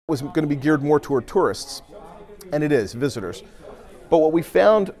was going to be geared more toward tourists, and it is, visitors. But what we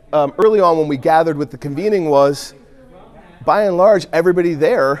found early on when we gathered with the convening was, by and large, everybody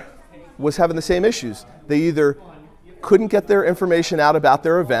there was having the same issues. They either couldn't get their information out about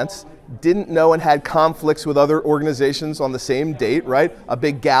their events, didn't know and had conflicts with other organizations on the same date, right? A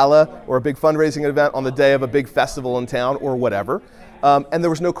big gala or a big fundraising event on the day of a big festival in town or whatever. And there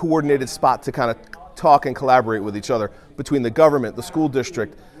was no coordinated spot to kind of talk and collaborate with each other between the government, the school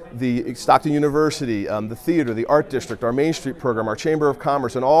district, the Stockton University, the theater, the art district, our Main Street program, our Chamber of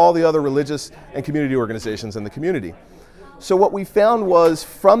Commerce, and all the other religious and community organizations in the community. So what we found was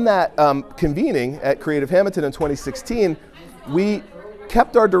from that convening at Creative Hammonton in 2016, we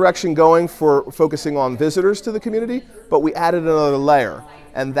kept our direction going for focusing on visitors to the community, but we added another layer,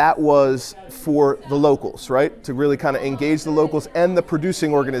 and that was for the locals, right? To really kind of engage the locals and the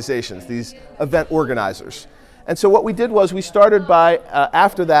producing organizations, these event organizers. And so what we did was we started by,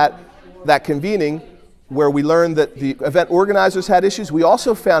 after that convening, where we learned that the event organizers had issues. We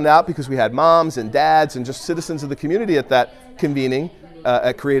also found out, because we had moms and dads and just citizens of the community at that convening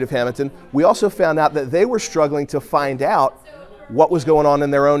at Creative Hammonton, we also found out that they were struggling to find out what was going on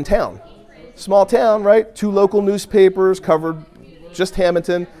in their own town. Small town, right? 2 local newspapers covered just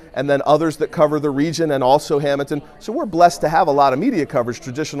Hammonton, and then others that cover the region and also Hammonton. So we're blessed to have a lot of media coverage,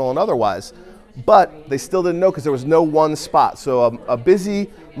 traditional and otherwise. But they still didn't know because there was no one spot. So a busy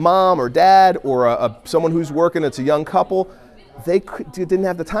mom or dad or someone who's working, it's a young couple, they didn't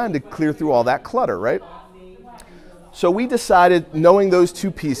have the time to clear through all that clutter, right? So we decided, knowing those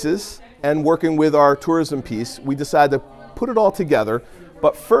 2 pieces and working with our tourism piece, we decided to put it all together.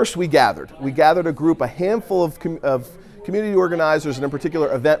 But first we gathered. We gathered a group, a handful of community organizers, and in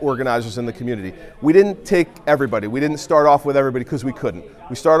particular event organizers in the community. We didn't take everybody. We didn't start off with everybody because we couldn't.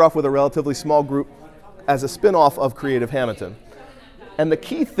 We started off with a relatively small group as a spin-off of Creative Hammonton. And the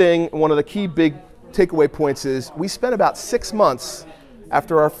key thing, one of the key big takeaway points is we spent about 6 months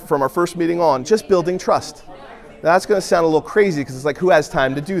from our first meeting on just building trust. Now that's going to sound a little crazy because it's like, who has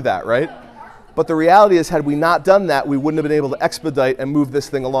time to do that, right? But the reality is, had we not done that, we wouldn't have been able to expedite and move this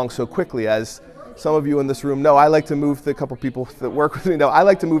thing along so quickly. As some of you in this room know, I like to move, a couple people that work with me know, I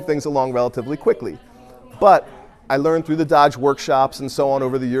like to move things along relatively quickly. But I learned through the Dodge workshops and so on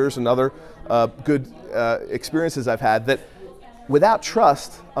over the years, and other good experiences I've had, that without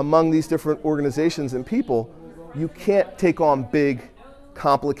trust among these different organizations and people, you can't take on big,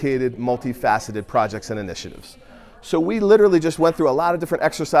 complicated, multifaceted projects and initiatives. So we literally just went through a lot of different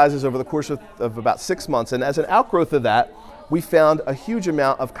exercises over the course of about 6 months, and as an outgrowth of that, we found a huge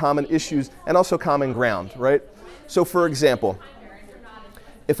amount of common issues and also common ground, right? So for example,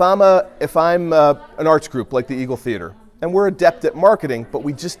 if I'm an arts group like the Eagle Theater, and we're adept at marketing, but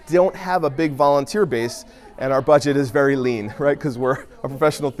we just don't have a big volunteer base, and our budget is very lean, right? Because we're a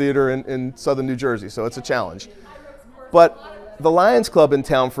professional theater in southern New Jersey, so it's a challenge. But the Lions Club in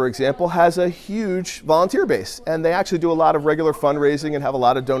town, for example, has a huge volunteer base, and they actually do a lot of regular fundraising and have a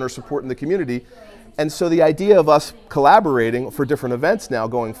lot of donor support in the community. And so the idea of us collaborating for different events now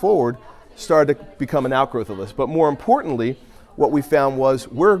going forward started to become an outgrowth of this. But more importantly, what we found was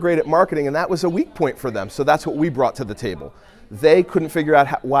we're great at marketing, and that was a weak point for them. So that's what we brought to the table. They couldn't figure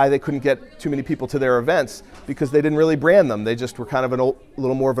out why they couldn't get too many people to their events because they didn't really brand them. They just were kind of a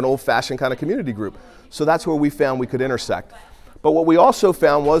little more of an old-fashioned kind of community group. So that's where we found we could intersect. But what we also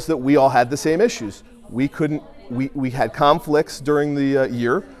found was that we all had the same issues. We had conflicts during the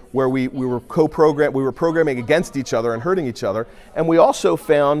year where we were programming against each other and hurting each other. And we also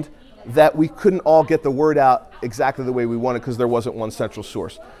found that we couldn't all get the word out exactly the way we wanted because there wasn't one central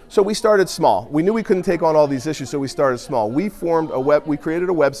source. So we started small. We knew we couldn't take on all these issues, so we started small. We created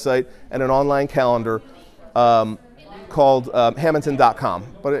a website and an online calendar called Hammonton.com.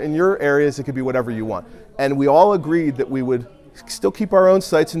 But in your areas, it could be whatever you want. And we all agreed that we would still keep our own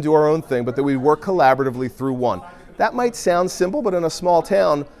sites and do our own thing, but that we work collaboratively through one. That might sound simple, but in a small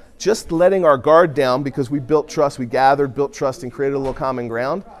town, just letting our guard down because we built trust, we gathered, built trust, and created a little common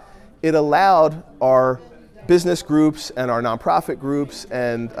ground, it allowed our business groups and our nonprofit groups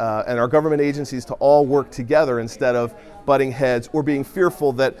and our government agencies to all work together instead of butting heads or being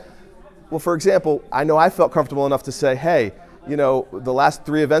fearful that, well, for example, I know I felt comfortable enough to say, hey, you know, the last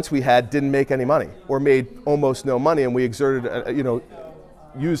 3 events we had didn't make any money or made almost no money, and we exerted,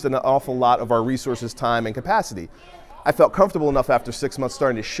 used an awful lot of our resources, time, and capacity. I felt comfortable enough after 6 months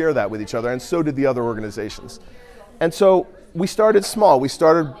starting to share that with each other, and so did the other organizations. And so we started small. We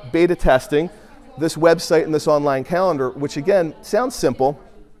started beta testing this website and this online calendar, which again, sounds simple,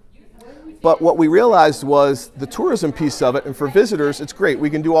 but what we realized was the tourism piece of it, and for visitors, it's great. We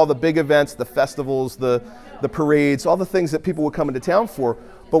can do all the big events, the festivals, the parades, all the things that people would come into town for.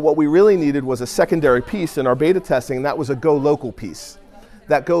 But what we really needed was a secondary piece in our beta testing, and that was a Go Local piece.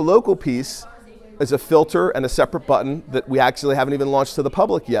 That Go Local piece is a filter and a separate button that we actually haven't even launched to the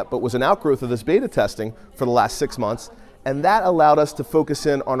public yet, but was an outgrowth of this beta testing for the last 6 months. And that allowed us to focus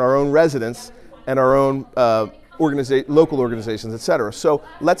in on our own residents and our own local organizations, et cetera. So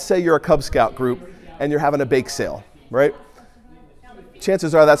let's say you're a Cub Scout group and you're having a bake sale, right?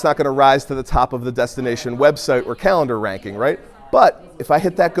 Chances are that's not going to rise to the top of the destination website or calendar ranking, right? But if I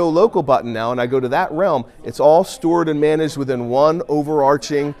hit that Go Local button now and I go to that realm, it's all stored and managed within one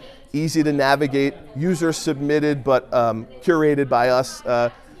overarching, easy to navigate, user submitted but curated by us.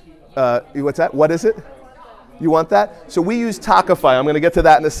 What's that? What is it? You want that? So we use Talkify. I'm going to get to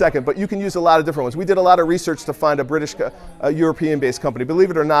that in a second, but you can use a lot of different ones. We did a lot of research to find a British, European-based company. Believe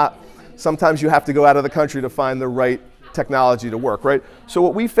it or not, sometimes you have to go out of the country to find the right technology to work, right? So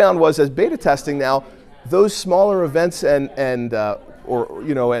what we found was, as beta testing now, those smaller events and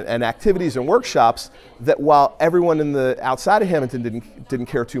activities and workshops that, while everyone in the outside of Hammonton didn't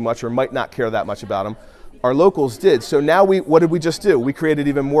care too much or might not care that much about them, our locals did. So now what did we just do? We created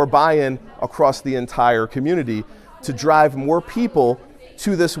even more buy-in across the entire community to drive more people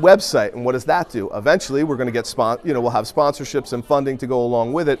to this website. And what does that do? Eventually, we're going to get we'll have sponsorships and funding to go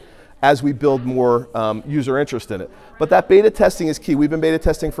along with it as we build more user interest in it. But that beta testing is key. We've been beta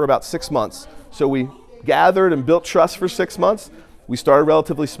testing for about 6 months. So we gathered and built trust for 6 months. We started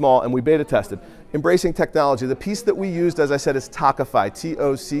relatively small and we beta tested. Embracing technology. The piece that we used, as I said, is Talkify,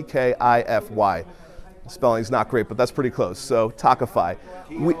 T-O-C-K-I-F-Y. The spelling's not great, but that's pretty close. So Talkify.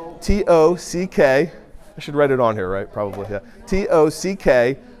 T-O-C-K, I should write it on here, right? Probably, yeah.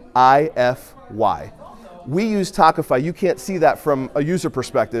 T-O-C-K-I-F-Y. We use Talkify. You can't see that from a user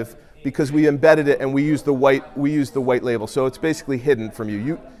perspective because we embedded it and we use the white label. So it's basically hidden from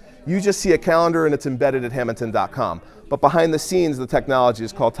you. You just see a calendar and it's embedded at hammonton.com. But behind the scenes, the technology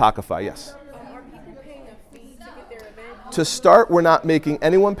is called Talkify, yes. Are people paying a fee to get their event? To start, we're not making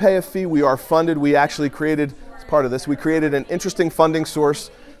anyone pay a fee. We are funded. We actually created, as part of this, we created an interesting funding source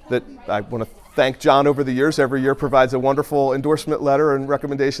that I want to thank John over the years. Every year provides a wonderful endorsement letter and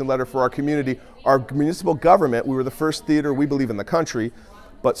recommendation letter for our community. Our municipal government, we were the first theater, we believe, in the country,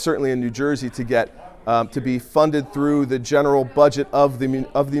 but certainly in New Jersey, to get to be funded through the general budget of the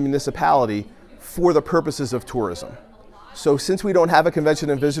municipality for the purposes of tourism. So since we don't have a Convention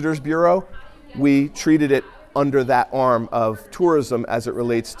and Visitors Bureau, we treated it under that arm of tourism as it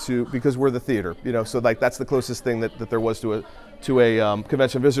relates to, because we're the theater, so like that's the closest thing that there was to a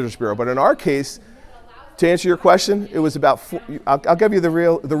Convention and Visitors Bureau. But in our case, to answer your question, it was about, I'll give you the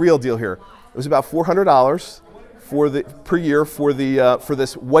real deal here. It was about $400 per year for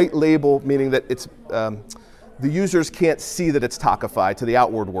this white label, meaning that it's the users can't see that it's Talkify to the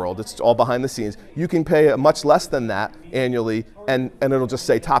outward world. It's all behind the scenes. You can pay much less than that annually, and it'll just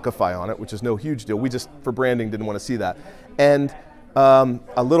say Talkify on it, which is no huge deal. We just, for branding, didn't want to see that. And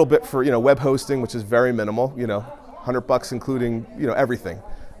a little bit for web hosting, which is very minimal. $100 including everything.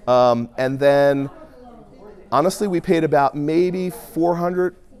 And then honestly, we paid about maybe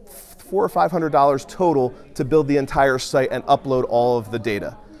 $400 or $500 total to build the entire site and upload all of the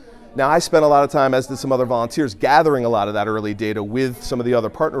data. Now, I spent a lot of time, as did some other volunteers, gathering a lot of that early data with some of the other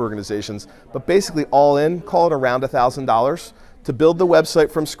partner organizations, but basically all in, call it around $1,000 to build the website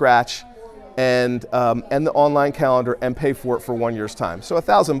from scratch and the online calendar and pay for it for 1 year's time. So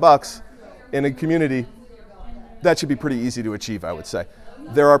 $1,000 in a community, that should be pretty easy to achieve, I would say.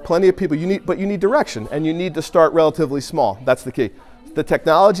 There are plenty of people, but you need direction, and you need to start relatively small. That's the key. The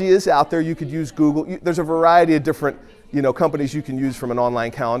technology is out there. You could use Google. There's a variety of different companies you can use from an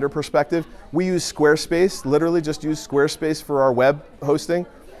online calendar perspective. We use Squarespace, literally just use Squarespace for our web hosting.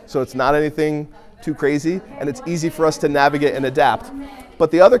 So it's not anything too crazy, and it's easy for us to navigate and adapt. But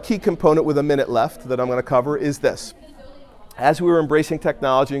the other key component, with a minute left, that I'm going to cover is this. As we were embracing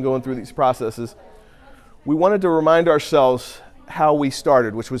technology and going through these processes, we wanted to remind ourselves how we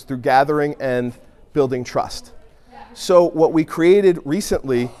started, which was through gathering and building trust. So what we created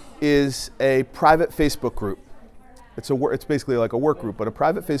recently is a private Facebook group. It's basically like a work group, but a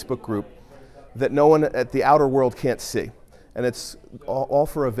private Facebook group that no one at the outer world can't see. And it's all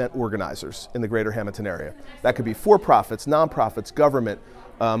for event organizers in the greater Hammonton area. That could be for-profits, nonprofits, government,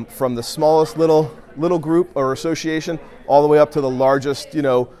 from the smallest little group or association all the way up to the largest,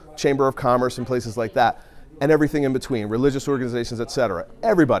 Chamber of Commerce and places like that, and everything in between, religious organizations, et cetera,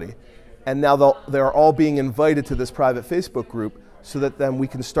 everybody. And now they're all being invited to this private Facebook group so that then we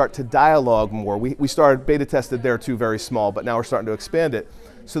can start to dialogue more. We started beta tested there too, very small, but now we're starting to expand it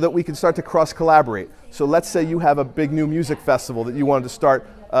so that we can start to cross-collaborate. So let's say you have a big new music festival that you wanted to start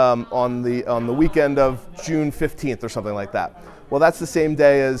on the weekend of June 15th or something like that. Well, that's the same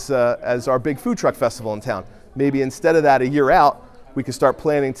day as our big food truck festival in town. Maybe instead of that, a year out, we could start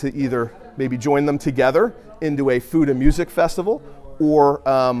planning to either maybe join them together into a food and music festival, or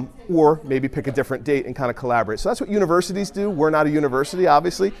maybe pick a different date and kind of collaborate. So that's what universities do. We're not a university,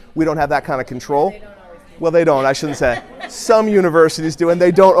 obviously. We don't have that kind of control. Well, they don't, I shouldn't say. Some universities do, and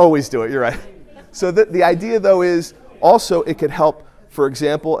they don't always do it, you're right. So the idea, though, is also it could help, for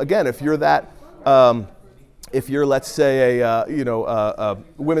example, again, if you're that, if you're, let's say, a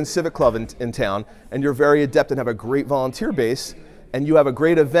women's civic club in town, and you're very adept and have a great volunteer base, and you have a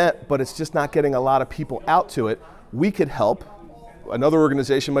great event, but it's just not getting a lot of people out to it, we could help. Another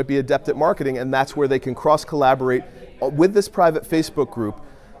organization might be adept at marketing, and that's where they can cross-collaborate with this private Facebook group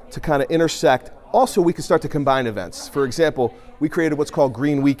to kind of intersect. Also, we can start to combine events. For example, we created what's called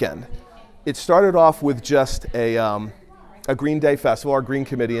Green Weekend. It started off with just a Green Day festival, our Green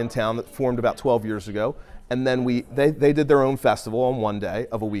Committee in town that formed about 12 years ago. And then they did their own festival on one day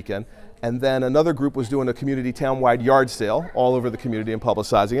of a weekend. And then another group was doing a community town-wide yard sale all over the community and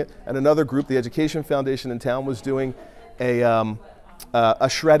publicizing it. And another group, the Education Foundation in town, was doing a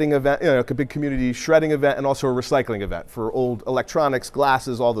shredding event, a big community shredding event, and also a recycling event for old electronics,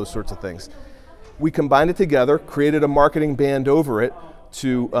 glasses, all those sorts of things. We combined it together, created a marketing band over it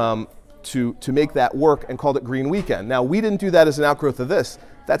to make that work, and called it Green Weekend. Now, we didn't do that as an outgrowth of this.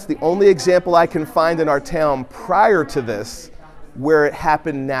 That's the only example I can find in our town prior to this where it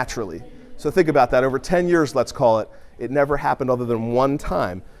happened naturally. So think about that. Over 10 years, let's call it, it never happened other than one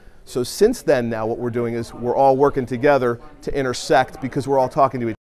time. So since then, now what we're doing is we're all working together to intersect because we're all talking to each other.